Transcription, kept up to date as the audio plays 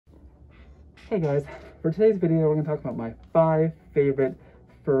Hey guys, for today's video we're going to talk about my 5 favorite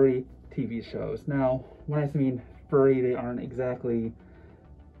furry TV shows. Now, when I mean furry, they aren't exactly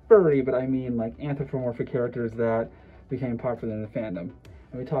furry, but I mean like anthropomorphic characters that became popular in the fandom.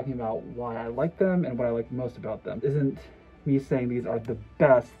 I'll be talking about why I like them and what I like most about them. Isn't me saying these are the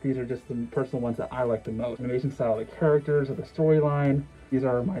best, these are just the personal ones that I like the most. Animation style, the characters, or the storyline. These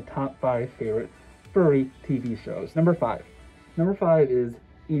are my top 5 favorite furry TV shows. Number 5. Number 5 is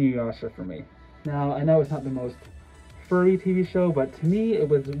Inuyasha for me. Now, I know it's not the most furry TV show, but to me, it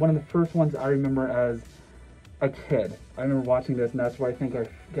was one of the first ones I remember as a kid. I remember watching this, and that's where I think I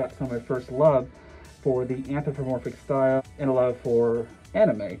got some of my first love for the anthropomorphic style and a love for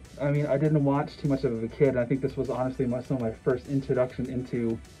anime. I mean, I didn't watch too much of it as a kid, and I think this was honestly some of my first introduction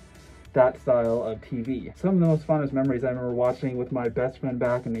into that style of TV. Some of the most fondest memories I remember watching with my best friend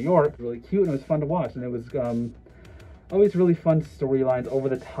back in New York. Really cute, and it was fun to watch, and it was always really fun storylines,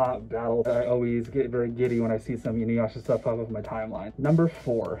 over-the-top battles. I always get very giddy when I see some Inuyasha stuff pop up on my timeline. Number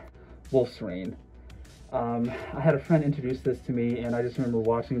 4, Wolf's Rain. I had a friend introduce this to me, and I just remember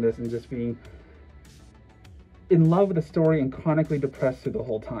watching this and just being in love with the story and chronically depressed through the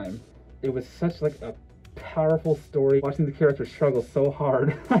whole time. It was such like a powerful story, watching the characters struggle so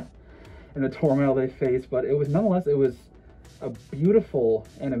hard and the turmoil they face, but it was nonetheless, it was a beautiful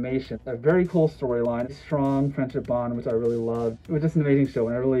animation, a very cool storyline, strong friendship bond, which I really loved. It was just an amazing show,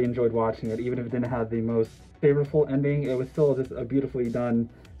 and I really enjoyed watching it. Even if it didn't have the most favorable ending, it was still just a beautifully done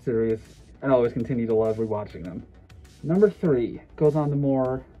series, and I always continue to love rewatching them. Number 3 goes on the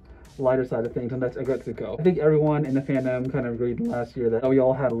more lighter side of things, and that's Agretsuko. I think everyone in the fandom kind of agreed last year that we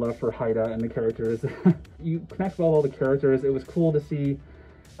all had love for Haida and the characters. You connect with all the characters. It was cool to see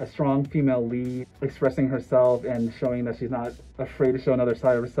a strong female lead expressing herself and showing that she's not afraid to show another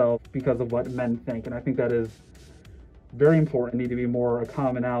side of herself because of what men think, and I think that is very important. Need to be more a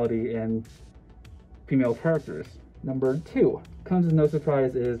commonality in female characters. Number 2, comes as no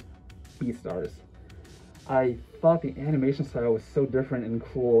surprise, is Beastars. I thought the animation style was so different and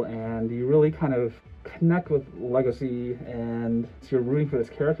cool, and you really kind of connect with Legacy, and you're rooting for this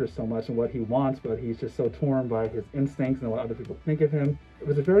character so much and what he wants, but he's just so torn by his instincts and what other people think of him. It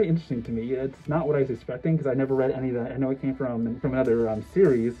was very interesting to me. It's not what I was expecting, because I never read any of that. I know it came from another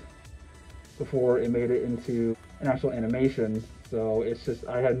series before it made it into an actual animation, so it's just,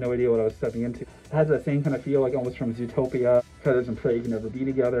 I had no idea what I was stepping into. It has that same kind of feel like almost from Zootopia. Predators and prey can never be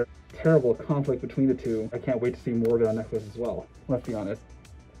together. Terrible conflict between the two. I can't wait to see more of it on Netflix as well. Let's be honest,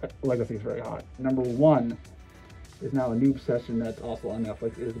 Legacy is very hot. Number 1 is now a new obsession that's also on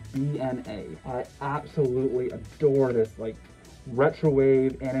Netflix, is BNA. I absolutely adore this like retro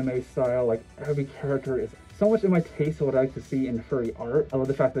wave anime style. Like every character is so much in my taste of what I like to see in furry art. I love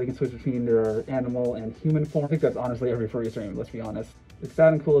the fact that they can switch between their animal and human form. I think that's honestly every furry's dream, let's be honest. It's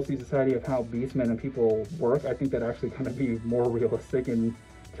sad and cool to see society of how beastmen and people work. I think that actually kind of be more realistic in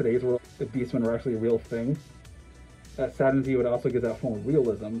today's world if beastmen were actually a real thing. That saddens you, it also gives that form of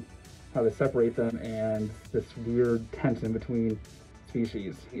realism, how they separate them, and this weird tension between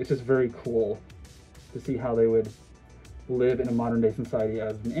species. It's just very cool to see how they would live in a modern day society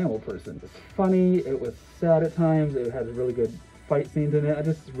as an animal person. It's funny, it was sad at times, it had really good fight scenes in it. I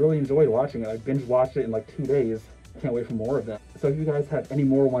just really enjoyed watching it. I binge watched it in like 2 days. Can't wait for more of that. So if you guys have any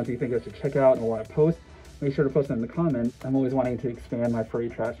more ones you think I should check out and want to post, make sure to post them in the comments. I'm always wanting to expand my furry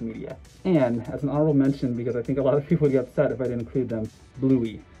trash media. And as an honorable mention, because I think a lot of people would get upset if I didn't include them,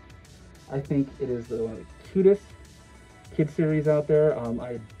 Bluey. I think it is one of the cutest kid series out there.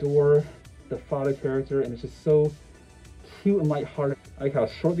 I adore the father character, and it's just so cute and lighthearted. I like how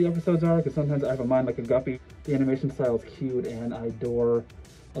short the episodes are, because sometimes I have a mind like a guppy. The animation style is cute, and I adore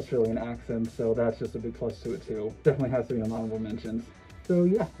Australian accents, so that's just a big plus to it too. Definitely has to be on honorable mentions. So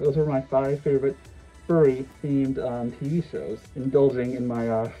yeah, those are my 5 favorite furry themed TV shows, indulging in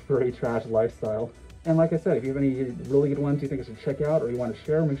my furry trash lifestyle. And like I said, if you have any really good ones you think I should check out or you want to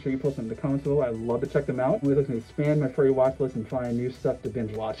share, make sure you post them in the comments below. I'd love to check them out. I'm always looking to expand my furry watch list and find new stuff to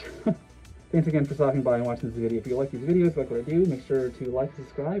binge watch. Thanks again for stopping by and watching this video. If you like these videos, like what I do, make sure to like,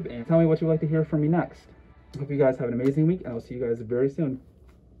 subscribe, and tell me what you'd like to hear from me next. I hope you guys have an amazing week, and I'll see you guys very soon.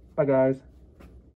 Bye guys.